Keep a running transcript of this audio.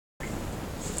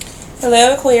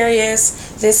Hello Aquarius,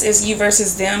 this is you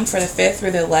versus them for the 5th through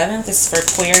the 11th. This is for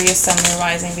Aquarius, Sun, Moon,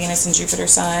 Rising, Venus, and Jupiter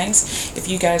signs. If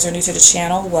you guys are new to the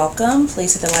channel, welcome.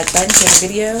 Please hit the like button, share the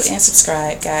video, and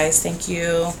subscribe, guys. Thank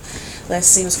you. Let's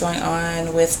see what's going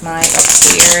on with my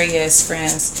Aquarius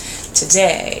friends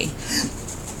today.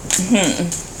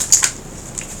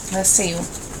 Let's see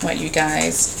what you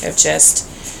guys have just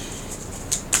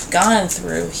gone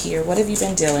through here. What have you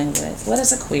been dealing with? What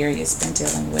has Aquarius been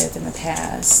dealing with in the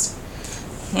past?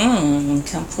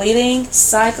 Completing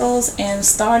cycles and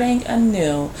starting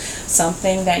anew.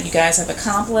 Something that you guys have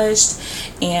accomplished,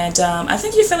 and I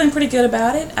think you're feeling pretty good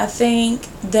about it. I think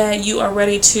that you are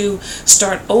ready to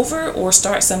start over or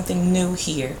start something new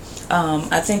here.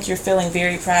 I think you're feeling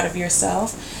very proud of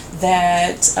yourself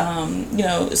that you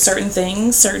know, certain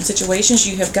things, certain situations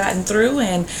you have gotten through,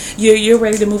 and you're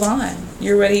ready to move on.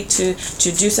 You're ready to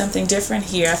do something different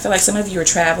here. I feel like some of you are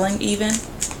traveling even.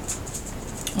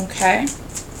 Okay.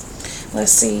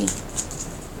 Let's see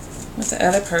what the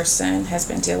other person has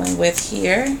been dealing with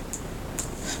here.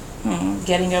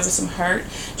 Getting over some hurt,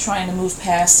 trying to move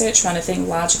past it, trying to think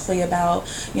logically about,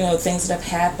 you know, things that have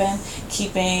happened,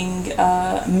 keeping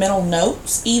mental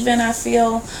notes even, I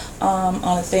feel,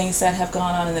 on the things that have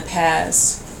gone on in the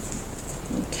past.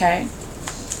 Okay.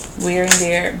 We're in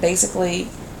there basically.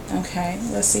 Okay,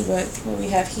 let's see what we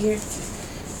have here.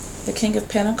 The King of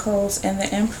Pentacles and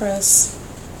the Empress.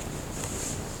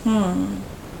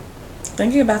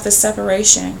 Thinking about the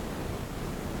separation.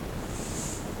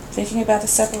 Thinking about the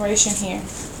separation here.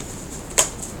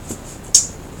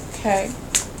 Okay.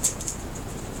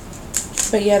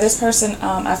 But yeah, this person,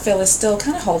 I feel, is still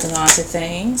kind of holding on to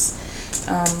things.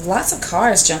 Lots of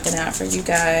cards jumping out for you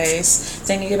guys.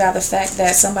 Thinking about the fact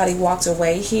that somebody walked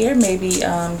away here. Maybe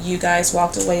you guys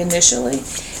walked away initially,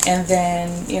 and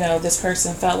then, you know, this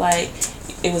person felt like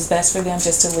it was best for them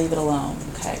just to leave it alone.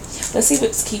 Okay. Let's see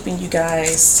what's keeping you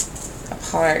guys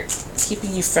apart,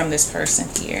 keeping you from this person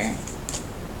here.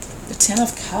 The Ten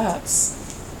of Cups.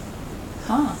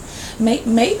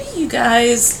 Maybe you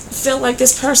guys feel like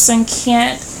this person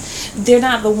they're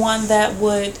not the one that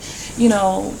would, you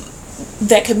know,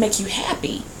 that could make you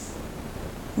happy.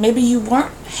 Maybe you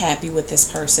weren't happy with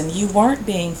this person. You weren't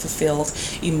being fulfilled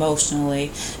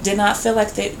emotionally. Did not feel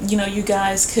like that, you know, you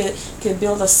guys could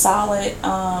build a solid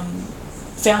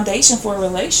foundation for a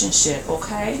relationship,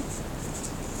 okay?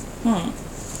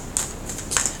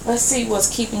 Let's see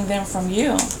what's keeping them from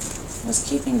you. What's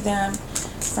keeping them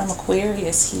from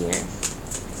Aquarius here?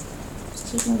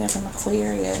 What's keeping them from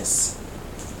Aquarius?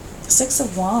 Six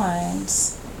of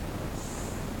Wands.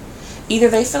 Either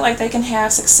they feel like they can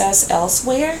have success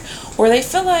elsewhere, or they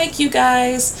feel like you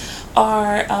guys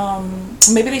are,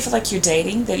 maybe they feel like you're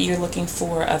dating, that you're looking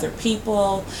for other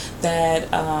people, that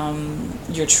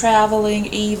you're traveling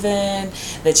even,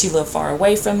 that you live far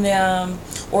away from them,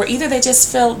 or either they just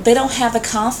feel they don't have the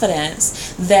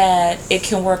confidence that it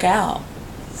can work out.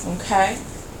 Okay?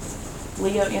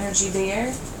 Leo energy there.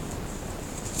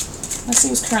 Let's see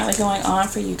what's currently going on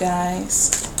for you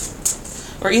guys.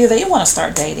 Or either they want to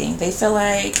start dating. They feel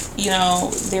like, you know,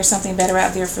 there's something better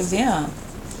out there for them.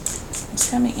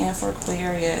 What's coming in for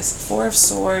Aquarius? Four of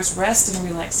Swords, rest and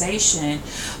relaxation,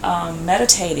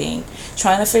 meditating,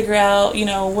 trying to figure out, you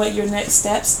know, what your next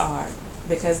steps are.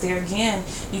 Because there again,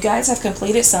 you guys have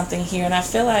completed something here, and I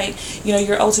feel like, you know,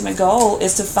 your ultimate goal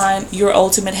is to find your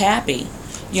ultimate happy.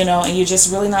 You know, and you're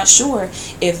just really not sure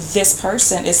if this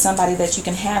person is somebody that you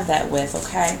can have that with,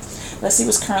 okay? Let's see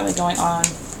what's currently going on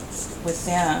with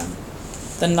them.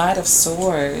 The Knight of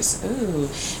Swords. Ooh,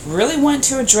 really want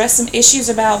to address some issues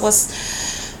about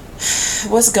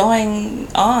what's going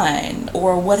on,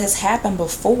 or what has happened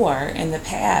before in the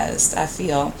past. I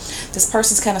feel this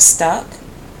person's kind of stuck.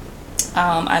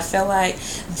 I feel like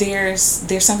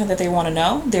there's something that they want to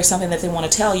know. There's something that they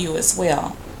want to tell you as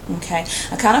well. Okay,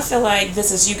 I kind of feel like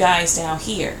this is you guys down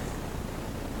here,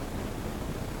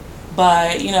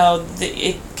 but you know,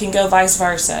 it can go vice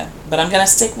versa. But I'm gonna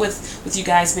stick with you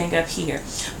guys being up here.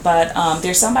 But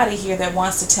there's somebody here that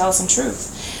wants to tell some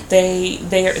truth.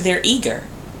 They're eager.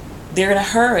 They're in a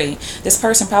hurry. This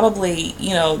person probably,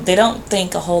 you know, they don't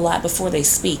think a whole lot before they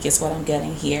speak, is what I'm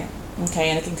getting here. Okay,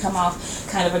 and it can come off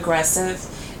kind of aggressive,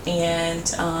 and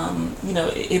you know,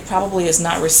 it probably is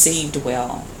not received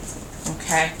well.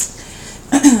 Okay.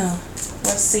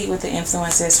 Let's see what the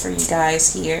influence is for you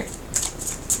guys here.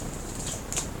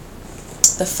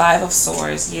 The Five of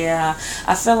Swords. Yeah,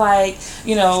 I feel like,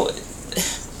 you know,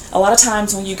 a lot of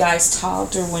times when you guys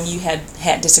talked, or when you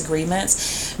had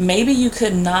disagreements, maybe you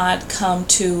could not come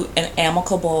to an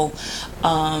amicable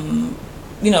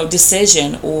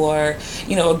decision, or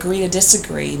agree to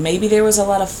disagree. Maybe there was a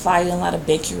lot of fighting, a lot of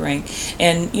bickering,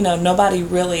 and nobody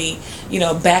really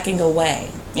backing away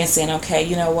and saying, okay,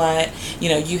 you know what,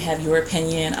 you have your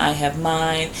opinion, I have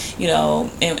mine,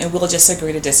 and we'll just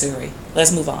agree to disagree.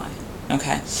 Let's move on.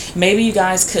 Okay, maybe you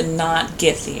guys could not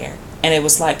get there, and it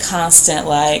was like constant,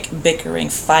 like bickering,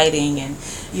 fighting, and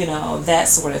that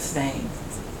sort of thing.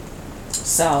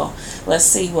 So let's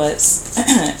see what's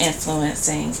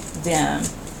influencing them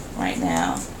right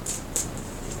now.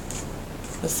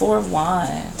 The Four of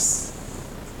Wands.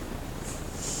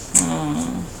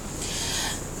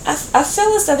 I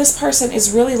feel as though this person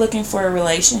is really looking for a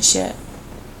relationship.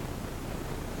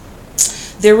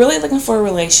 They're really looking for a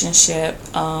relationship.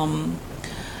 And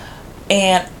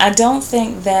I don't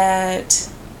think that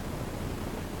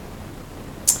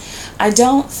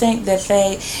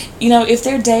they, if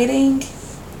they're dating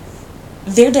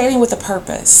with a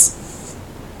purpose.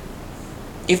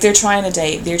 If they're trying to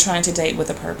date, they're trying to date with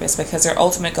a purpose, because their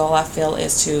ultimate goal, I feel,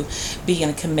 is to be in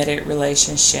a committed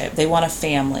relationship. They want a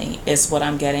family, is what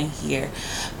I'm getting here.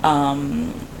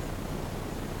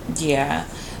 Yeah.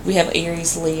 We have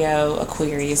Aries, Leo,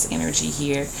 Aquarius energy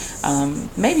here.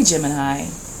 Maybe Gemini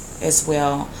as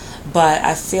well. But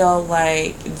I feel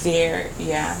like their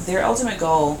ultimate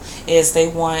goal is they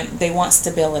want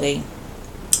stability.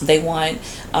 They want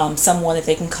someone that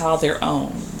they can call their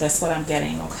own. That's what I'm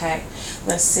getting, okay?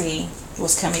 Let's see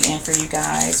what's coming in for you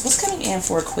guys. What's coming in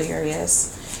for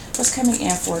Aquarius? What's coming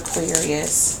in for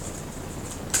Aquarius?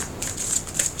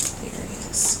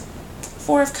 Aquarius.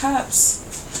 Four of Cups.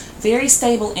 Very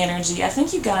stable energy. I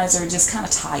think you guys are just kind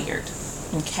of tired,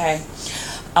 okay?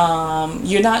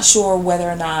 You're not sure whether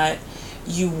or not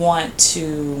you want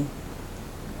to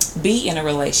be in a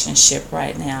relationship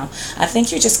right now. I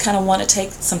think you just kind of want to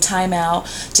take some time out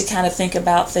to kind of think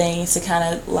about things, to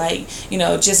kind of like,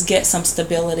 just get some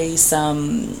stability,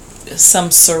 some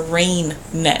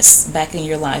sereneness back in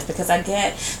your life, because I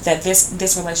get that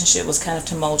this relationship was kind of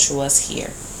tumultuous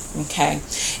here. Okay,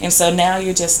 and so now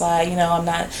you're just like,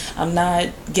 I'm not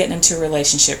getting into a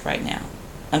relationship right now.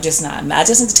 I'm just not. I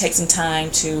just need to take some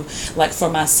time to, like, for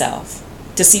myself,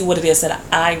 to see what it is that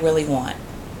I really want,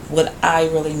 what I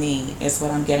really need, is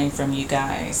what I'm getting from you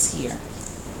guys here.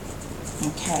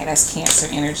 Okay, that's Cancer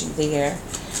energy there.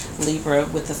 Libra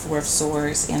with the Four of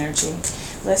Swords energy.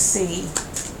 Let's see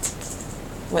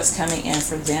what's coming in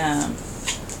for them.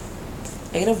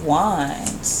 Eight of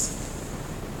Wands.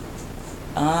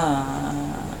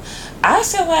 I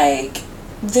feel like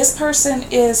this person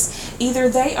is, either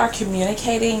they are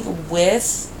communicating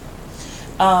with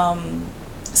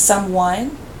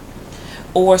someone,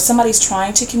 or somebody's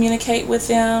trying to communicate with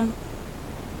them.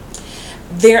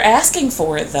 They're asking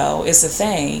for it, though, is the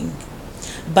thing.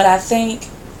 But I think,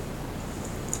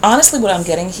 honestly, what I'm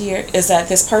getting here is that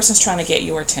this person's trying to get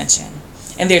your attention.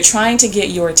 And they're trying to get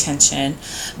your attention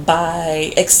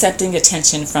by accepting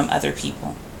attention from other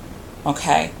people.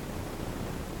 Okay?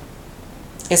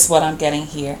 It's what I'm getting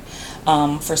here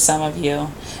for some of you.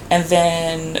 And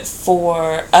then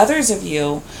for others of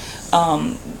you,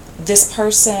 this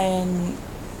person,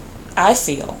 I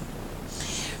feel,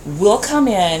 will come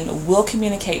in, will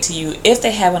communicate to you if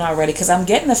they haven't already, because I'm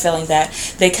getting the feeling that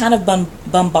they kind of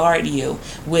bombard you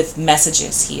with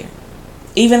messages here.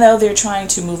 Even though they're trying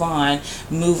to move on,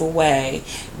 move away,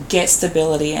 get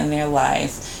stability in their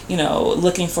life,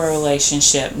 looking for a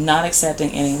relationship, not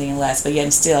accepting anything less, but yet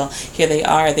and still, here they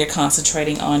are, they're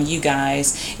concentrating on you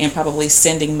guys and probably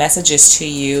sending messages to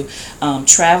you,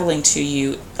 traveling to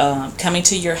you, coming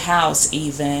to your house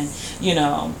even,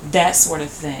 that sort of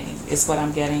thing is what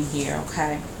I'm getting here,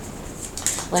 okay?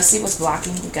 Let's see what's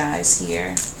blocking you guys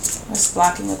here. What's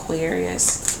blocking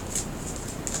Aquarius?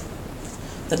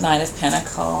 The Knight of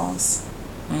Pentacles.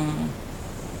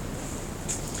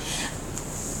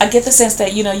 I get the sense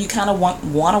that, you kind of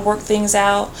want to work things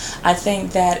out. I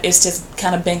think that it's just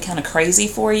kind of been kind of crazy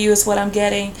for you is what I'm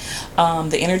getting.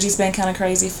 The energy's been kind of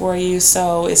crazy for you.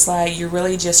 So it's like you're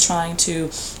really just trying to,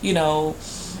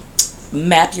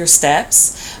 map your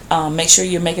steps. Make sure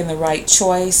you're making the right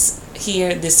choice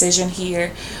here, decision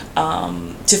here,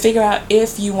 to figure out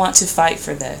if you want to fight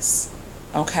for this.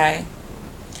 Okay?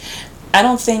 I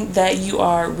don't think that you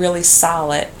are really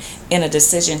solid in a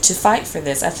decision to fight for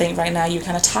this. I think right now you're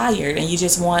kind of tired and you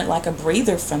just want like a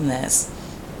breather from this.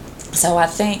 So I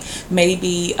think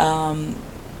maybe,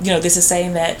 this is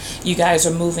saying that you guys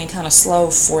are moving kind of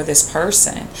slow for this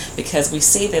person, because we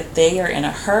see that they are in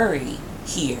a hurry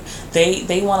here.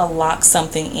 They want to lock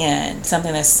something in,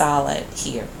 something that's solid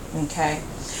here. Okay.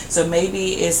 So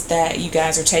maybe it's that you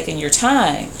guys are taking your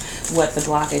time, what the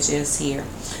blockage is here.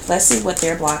 Let's see what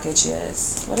their blockage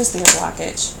is. What is their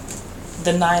blockage?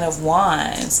 The Nine of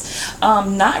Wands.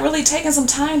 Not really taking some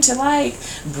time to like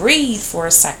breathe for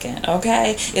a second,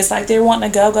 okay? It's like they're wanting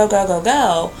to go, go, go, go,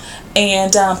 go,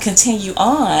 and continue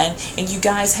on, and you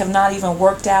guys have not even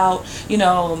worked out, you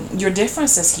know, your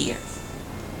differences here.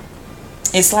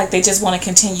 It's like they just want to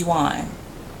continue on.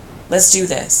 Let's do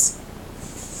this.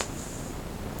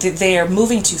 They're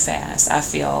moving too fast, I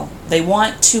feel. They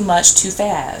want too much too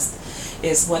fast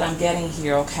is what I'm getting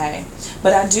here, okay?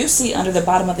 But I do see under the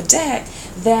bottom of the deck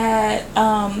that,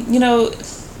 you know,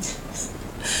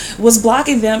 what's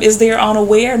blocking them is their own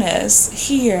awareness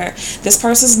here. This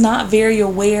person's not very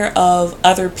aware of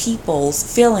other people's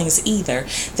feelings either.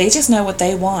 They just know what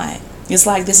they want. It's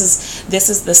like this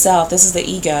is the self, this is the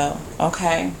ego,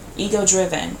 okay? Ego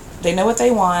driven. They know what they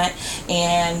want,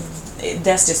 and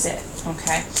that's just it,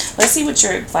 okay? Let's see what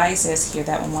your advice is here.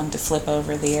 That one wanted to flip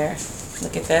over there.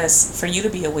 Look at this. For you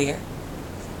to be aware.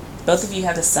 Both of you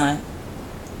have the sun.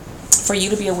 For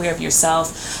you to be aware of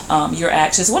yourself, your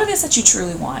actions, what it is that you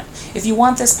truly want. If you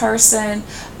want this person,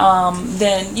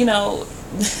 then, you know,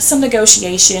 some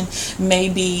negotiation may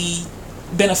be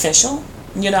beneficial,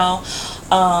 you know.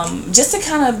 Just to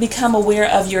kind of become aware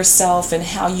of yourself and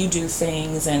how you do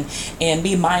things, and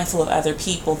be mindful of other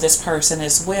people, this person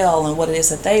as well, and what it is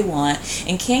that they want.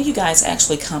 And can you guys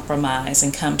actually compromise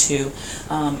and come to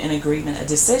an agreement, a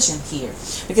decision here?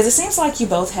 Because it seems like you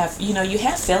both have, you know, you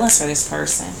have feelings for this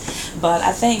person, but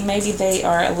I think maybe they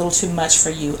are a little too much for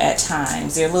you at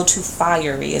times. They're a little too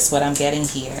fiery is what I'm getting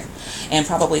here, and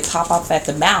probably pop off at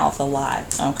the mouth a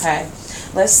lot, okay?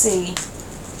 Let's see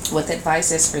what the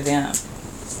advice is for them.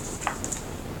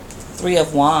 Three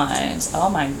of Wands. Oh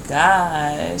my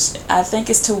gosh. I think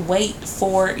it's to wait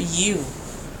for you.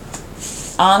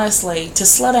 Honestly, to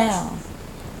slow down.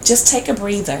 Just take a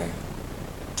breather.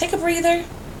 Take a breather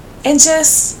and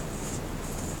just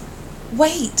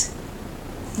wait.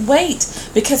 Wait.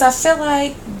 Because I feel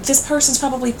like this person's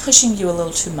probably pushing you a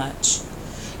little too much,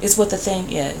 is what the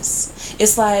thing is.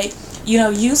 It's like, you know,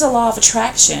 use a law of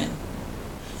attraction.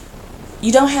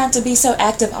 You don't have to be so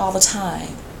active all the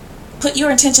time. Put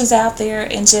your intentions out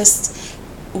there and just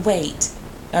wait,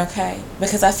 okay?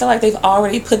 Because I feel like they've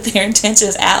already put their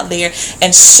intentions out there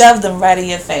and shoved them right in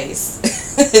your face,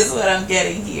 is what I'm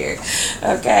getting here,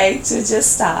 okay? To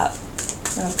just stop,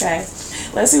 okay?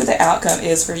 Let's see what the outcome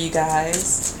is for you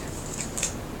guys.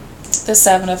 The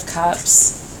Seven of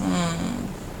Cups.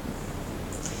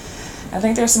 I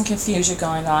think there's some confusion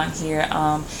going on here.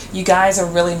 You guys are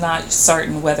really not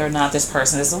certain whether or not this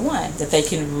person is the one, that they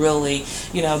can really,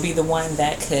 you know, be the one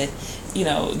that could, you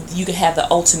know, you could have the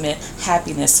ultimate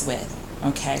happiness with,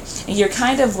 okay? And you're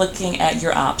kind of looking at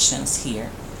your options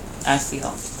here, I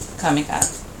feel, coming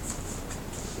up,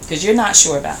 because you're not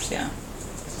sure about them.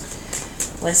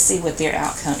 Let's see what their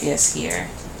outcome is here.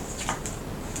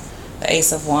 The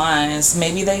Ace of Wands.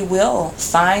 Maybe they will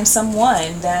find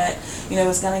someone that, you know,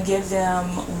 is going to give them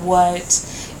what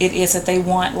it is that they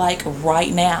want, like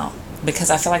right now. Because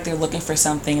I feel like they're looking for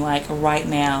something like right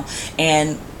now.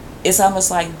 And it's almost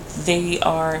like they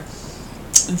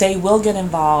will get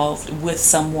involved with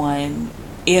someone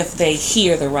if they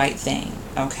hear the right thing,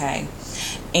 okay?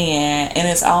 And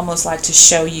it's almost like to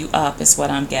show you up is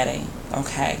what I'm getting,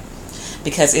 okay?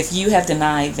 Because if you have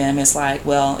denied them, it's like,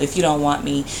 well, if you don't want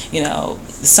me, you know,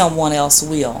 someone else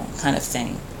will, kind of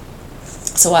thing.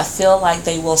 So I feel like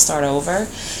they will start over,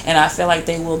 and I feel like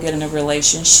they will get in a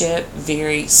relationship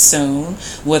very soon,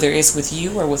 whether it's with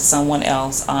you or with someone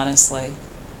else, honestly.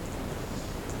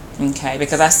 Okay,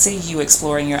 because I see you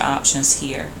exploring your options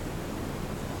here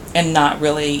and not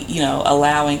really, you know,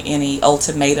 allowing any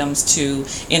ultimatums to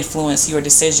influence your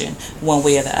decision one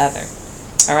way or the other.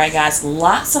 All right, guys,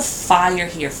 lots of fire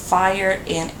here, fire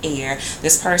and air.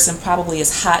 This person probably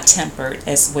is hot-tempered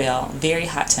as well, very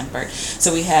hot-tempered.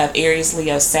 So we have Aries,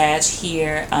 Leo, Sag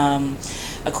here,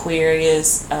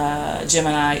 Aquarius,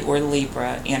 Gemini, or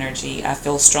Libra energy. I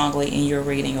feel strongly in your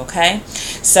reading, okay?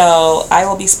 So I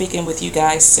will be speaking with you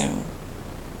guys soon.